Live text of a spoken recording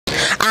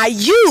Are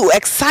you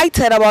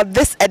excited about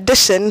this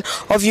edition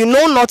of You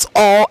Know Not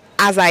All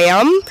As I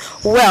Am?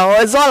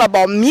 Well, it's all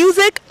about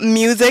music,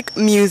 music,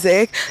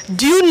 music.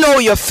 Do you know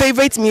your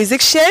favorite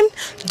musician?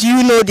 Do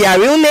you know their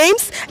real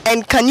names?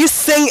 And can you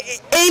sing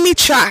any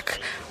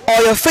track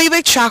or your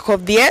favorite track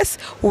of theirs?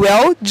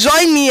 Well,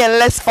 join me and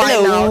let's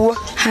find out.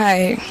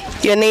 Hi.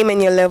 Your name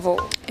and your level.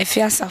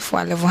 Ifya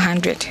Safwa, level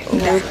 100.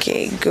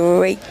 Okay,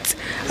 great.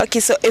 Okay,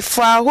 so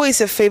Ifwa, who is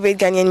your favorite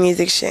Ghanaian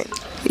musician?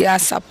 Yeah,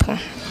 Sapo.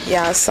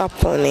 Yeah,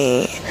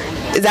 Sapone.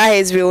 Is that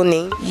his real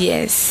name?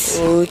 Yes.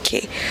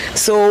 Okay.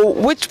 So,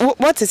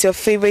 what is your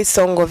favorite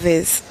song of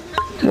his?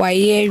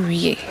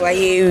 Wayerie.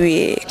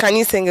 Wayerie. Can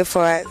you sing it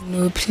for us?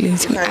 No,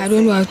 please. I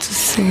don't know how to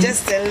sing.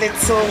 Just a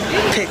little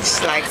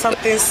pitch, like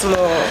something small.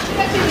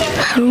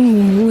 I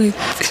don't know. Wait.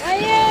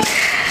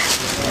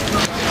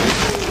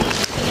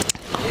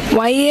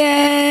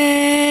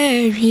 Wayerie.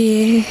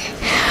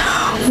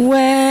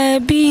 Where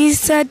be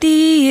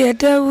sadi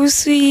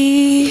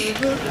adawusi.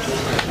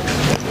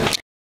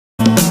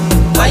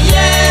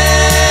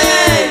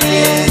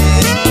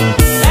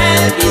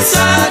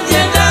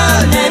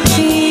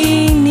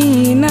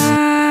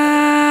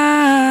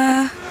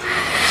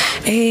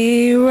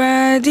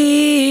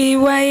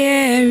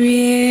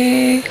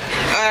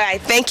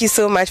 Alright, thank you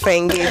so much for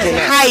engaging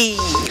us. Hi.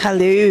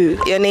 Hello.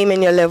 Your name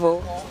and your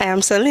level. I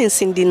am Celine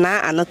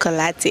Sindina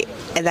Anokolate,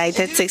 a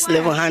 96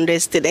 level 100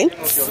 student.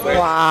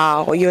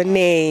 Wow, your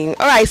name.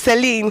 Alright,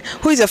 Celine,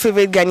 who is your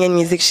favorite Ghanaian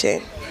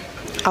musician?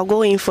 I'll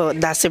go in for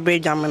Dasibre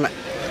Jamina.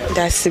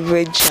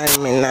 Dasibre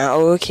Jamina.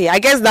 Okay, I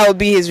guess that would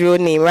be his real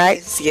name,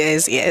 right?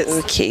 Yes.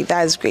 Okay,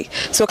 that's great.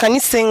 So can you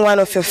sing one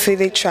of your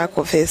favorite track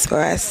of his for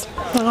us?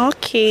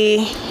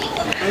 Okay.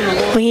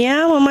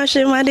 Yeah, Mama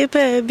Shemade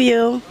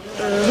Pebio.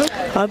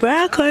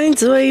 Obra coin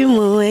to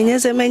you, and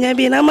yes, a many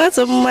been a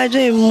matter of my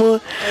dream.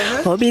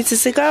 Obi to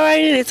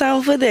secure the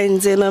town for the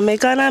end, and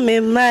make on a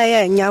my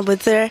and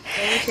yabuter.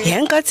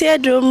 Yankatia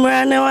drum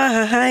ran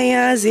a high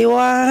as you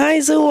are high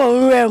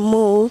so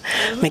remo.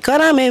 Make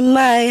on a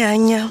my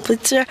and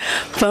yabuter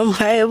from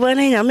high one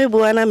and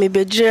Yamibuana me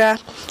bedra.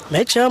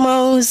 Met your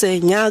mouse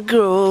and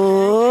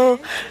yagro.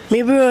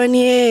 Me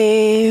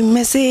brony,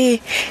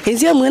 Messi.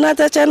 Is your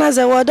munatachan as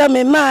a water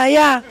me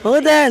Maya? Oh,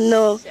 then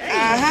no.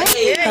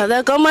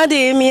 The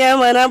comedy me and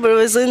my number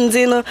was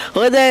Zino,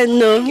 oh then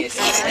no.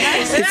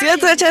 It's your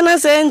touch and a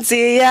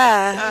senti,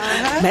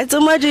 yeah. Met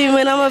to my dream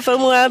when I'm a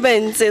family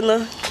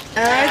bentino.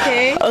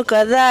 Okay.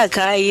 Okada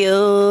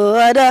Kayo,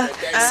 Ada,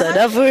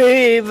 Sada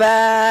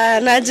Furiba,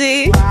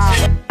 Naji.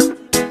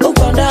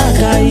 Okada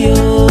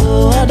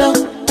Kayo, Ada,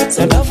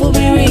 Sada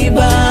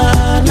Furiba,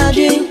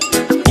 Naji.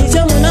 It's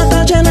your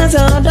Munata and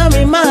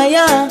Ada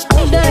Maya.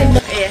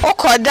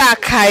 Okoda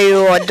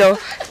Kayo.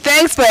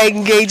 Thanks for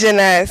engaging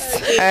us.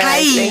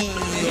 Hi.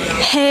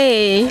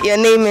 Hey. Your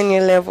name and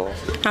your level.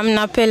 I'm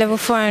Nape level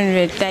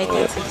 400.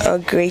 Oh,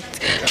 great.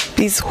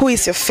 Please, who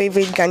is your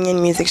favorite Ghanaian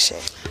musician?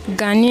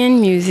 Ghanaian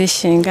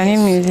musician.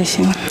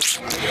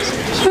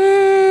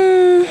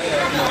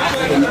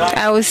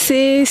 I would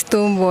say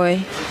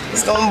Stonebwoy.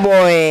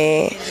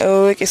 Stonebwoy.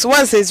 Oh, okay. So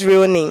what's his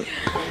real name?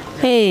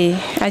 Hey,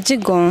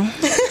 Ajigon.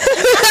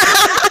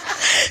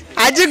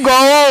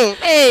 Ajigon.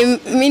 Hey,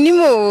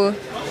 Minimo.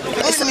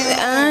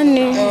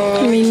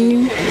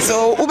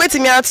 So,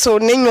 ubetimi ato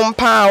ne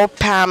nyompa o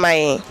pa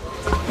mai.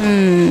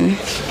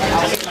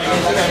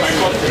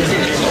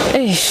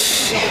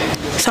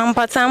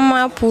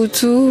 Sampatama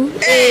putu,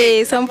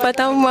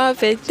 sampatama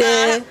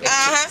fete,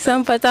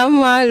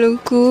 sampatama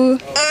lunku.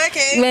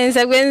 Okay.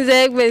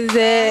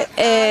 Benze.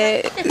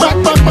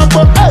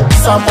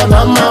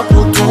 Sampatama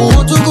putu,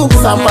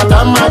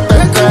 sampatama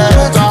fete,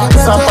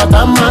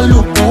 sampatama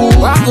lunku.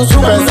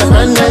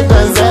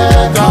 Benze,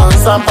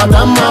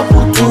 sampatama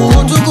putu,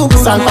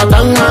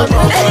 sampatama.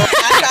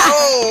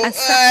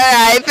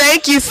 Alright,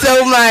 thank you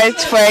so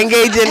much for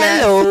engaging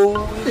us.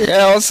 Hello.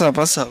 Yeah,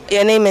 what's up?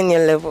 Your name and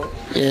your level.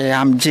 Yeah,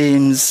 I'm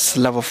James,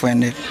 level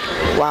 400.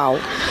 Wow.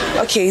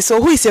 Okay,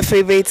 so who is your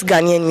favorite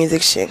Ghanaian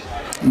musician?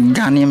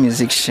 Ghanaian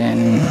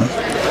musician.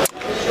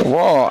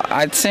 Well,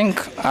 I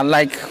think I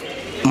like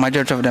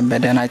majority of them,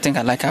 but then I think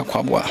I like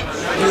Akwaboah.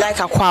 You like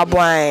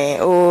Akwaboah?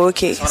 Oh,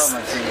 okay.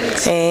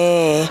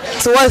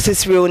 So what's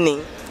his real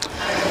name?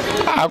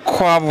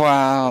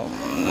 Akwaboah.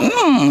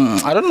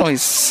 I don't know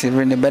his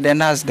real name, but then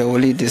that's the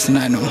only person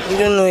I know. You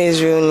don't know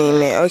his real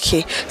name, eh?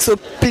 Okay. So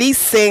please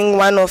sing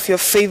one of your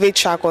favorite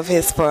track of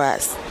his for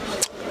us.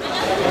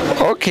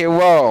 Okay,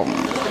 well,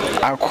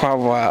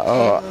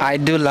 Akwaboah, I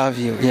Do Love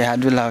You. Yeah, I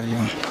Do Love You.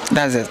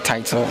 That's the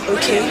title.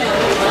 Okay.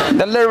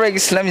 The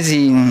lyrics, let me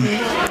see.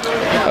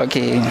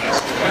 Okay.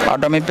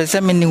 Adome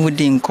pese mini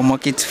wudi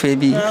nkomokit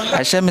febi.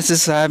 Asha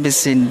Mrs.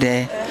 Abisin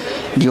there.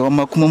 The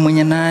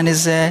omakumumunyana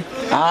is there.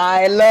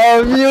 I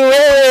love you.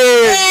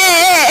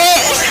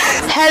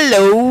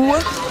 Hello.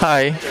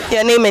 Hi.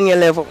 Your name and your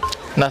level.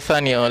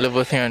 Nathaniel,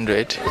 level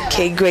 300.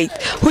 Okay, great.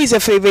 Who is your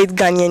favorite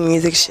Ghanaian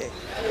musician?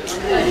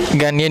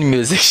 Ghanaian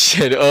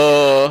musician.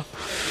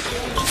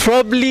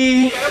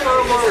 Probably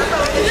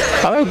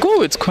I'll go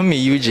with Kwame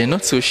Eugene.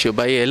 Not so sure,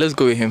 but yeah, let's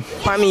go with him.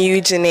 Kwame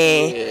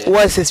Eugene.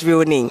 What's his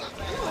real name?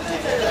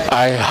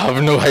 I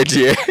have no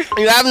idea.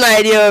 You have no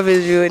idea of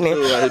his real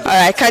name. No,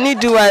 Alright, can you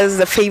do us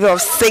the favor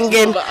of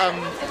singing?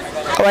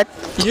 What?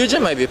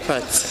 Eugene might be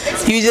part.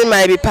 Eugene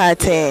might be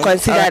partying.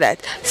 Consider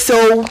that.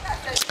 So,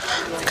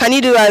 can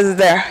you do us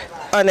the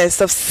honors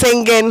of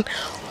singing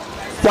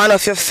one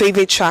of your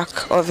favorite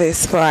track of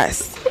his for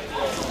us?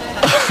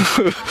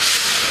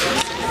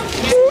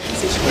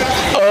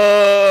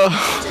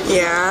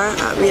 Yeah,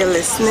 we are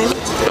listening.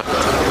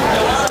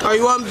 Or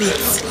you want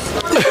beats?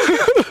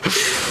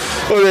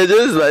 Okay,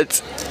 just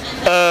that.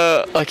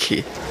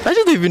 Okay. I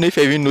don't even know if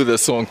I even know the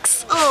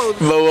songs. Oh,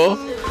 But well,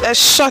 a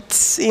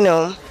short, you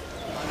know.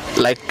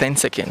 like 10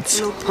 seconds.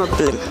 No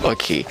problem.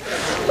 Okay.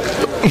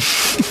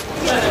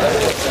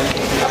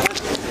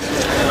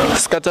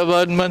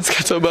 Scatterbadman,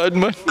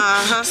 scatterbadman.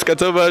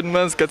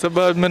 Scatterbadman,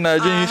 scatterbadman, I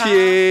drink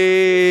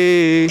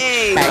fie.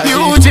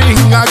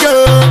 Eugene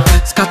again.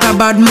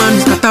 Scatterbadman,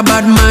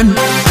 scatterbadman,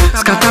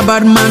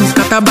 scatterbadman,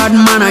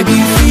 scatterbadman, I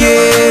give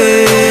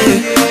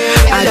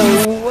Hello.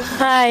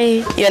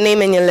 Hi, Your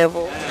name and your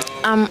level.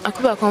 I'm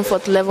Akuba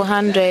Comfort, level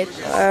 100.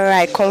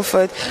 Alright,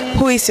 Comfort.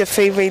 Who is your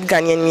favorite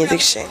Ghanaian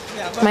musician?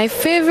 My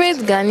favorite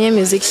Ghanaian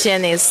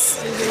musician is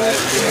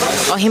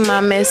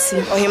Ohima Mercy.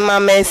 Ohima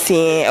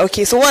Mercy.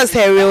 Okay, so what's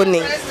her real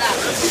name?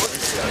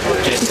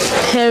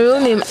 Her real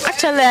name,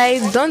 actually, I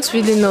don't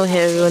really know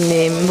her real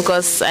name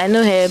because I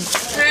know her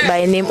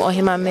by name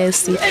Ohima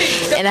Mercy,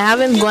 and I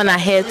haven't gone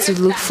ahead to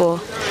look for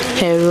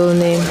her real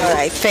name.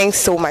 Alright, thanks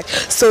so much.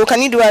 So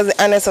can you do us the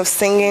honors of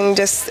singing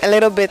just a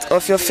little bit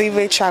of your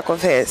favorite track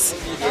of hers?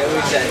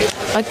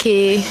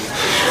 Okay,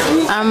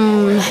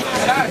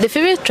 the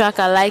favorite track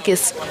I like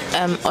is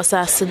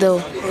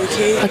Osasido.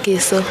 Okay,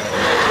 so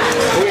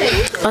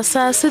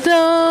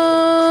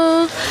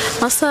Osasido,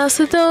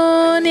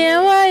 Osasido,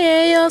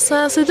 Niewaye,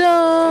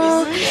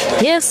 Osasido,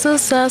 yes,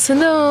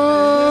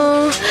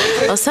 Osasido,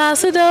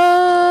 Osasido,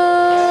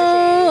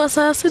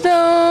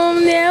 Osasido,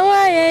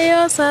 Niewaye,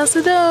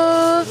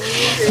 Osasido,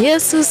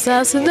 yes,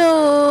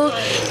 Osasido,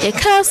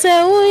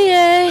 Yekase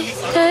uye,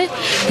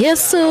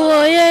 yes,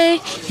 uye,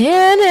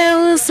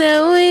 Yene use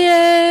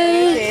uye,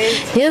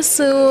 yes,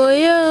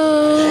 uye,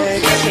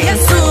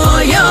 yes,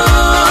 uye.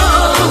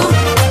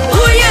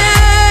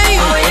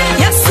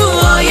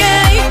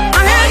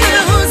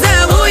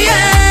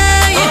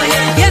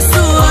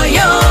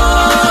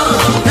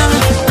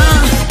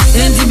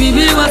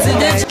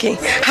 Okay.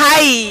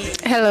 Hi.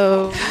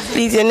 Hello,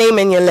 Please, your name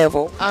and your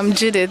level. I'm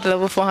Judith,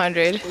 level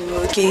 400.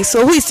 Okay,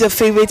 so who is your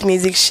favorite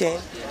musician?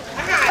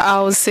 I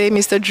would say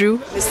Mr. Drew.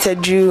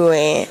 Mr. Drew.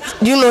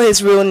 Do you know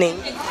his real name?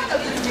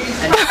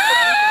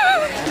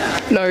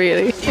 Not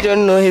really. You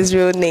don't know his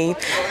real name.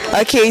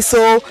 Okay,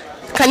 so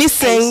can you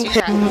sing?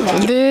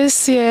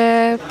 This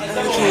year,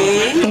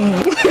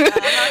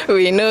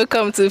 we know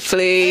come to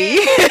play.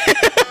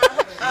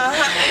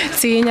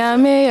 Tinya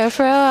me a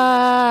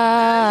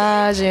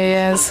fraud,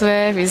 yes,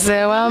 we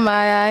say, wow,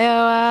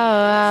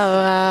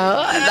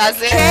 that's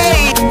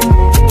it.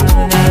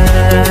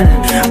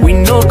 We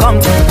know come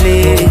to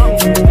play.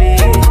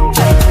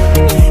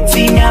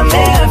 Tinya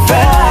me a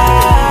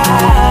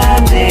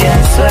friend,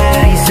 yes,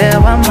 we say,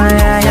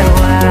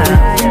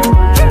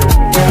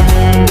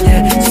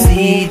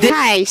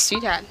 Hi,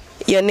 sweetheart.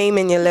 Your name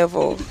and your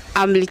level.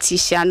 I'm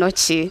Letitia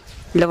Noche,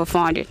 level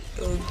 400.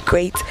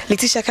 Great.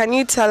 Letitia, can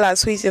you tell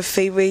us who is your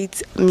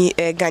favorite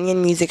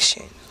Ghanaian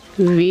musician?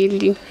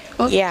 Really?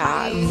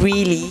 Yeah,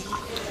 really.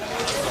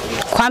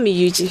 Kwame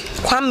Eugene.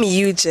 Kwame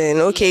Eugene.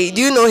 Okay,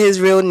 do you know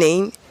his real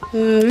name?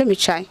 Let me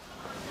try.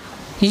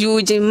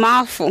 Eugene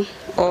Marfo.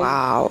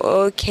 Wow,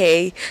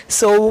 okay.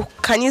 So,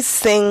 can you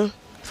sing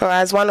for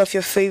us one of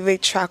your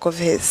favorite track of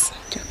his?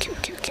 Okay.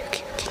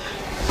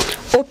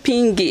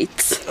 Open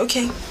Gates.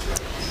 Okay.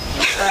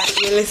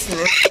 We're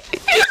listening.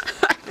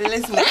 We're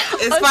listening.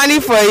 It's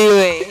funny for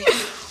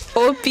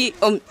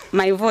you,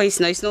 My voice,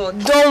 no, it's not.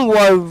 Don't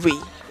worry.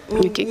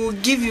 Okay. We'll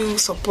give you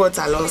support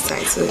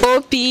alongside. So.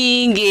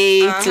 Open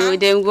Gate, so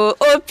them go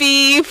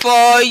open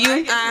for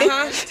you.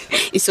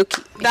 It's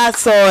okay.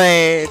 That's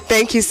all.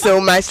 Thank you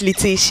so much,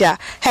 Letitia.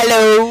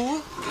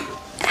 Hello.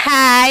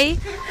 Hi,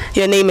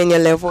 Your name and your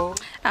level.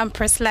 I'm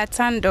Priscilla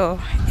Tando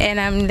and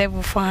I'm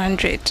level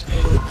 400.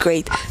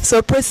 Great.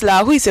 So,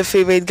 Priscilla, who is your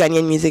favorite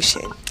Ghanaian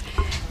musician?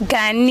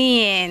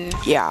 Ghanaian.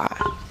 Yeah.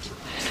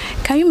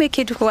 Can you make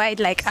it wide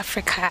like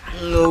Africa?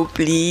 No,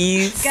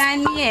 please.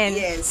 Ghanaian.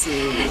 Yes.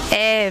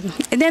 And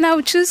then I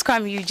would choose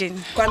Kwame Eugene.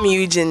 Kwame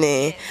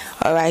Eugene.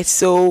 All right.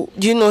 So,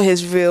 do you know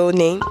his real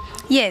name?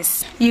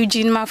 Yes,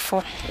 Eugene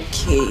Mafo.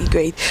 Okay,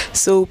 great.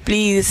 So,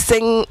 please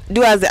sing.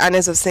 Do us the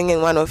honors of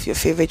singing one of your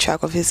favorite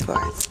track of his for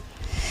us.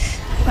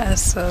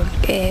 So,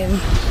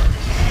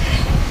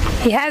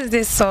 he has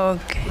this song.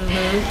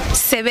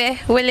 Sebe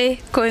wele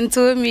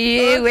konto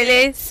miye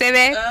wele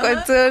sebe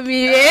konto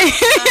miye.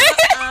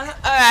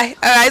 All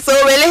right. So,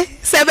 really,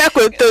 Sebe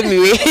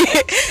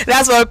Kotomiwe.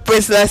 That's what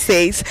Priscilla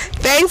says.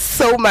 Thanks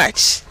so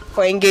much.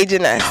 for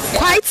engaging us.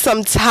 Quite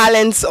some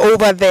talents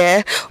over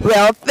there.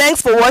 Well,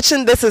 thanks for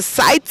watching this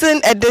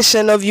exciting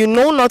edition of You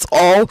Know Not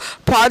All,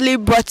 proudly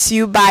brought to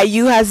you by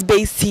UHAS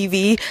Base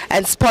TV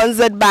and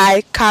sponsored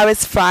by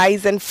Karis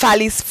Fries and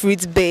Fally's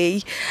Fruit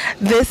Bay.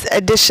 This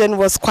edition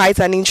was quite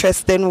an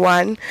interesting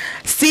one.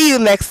 See you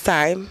next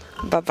time.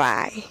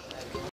 Bye-bye.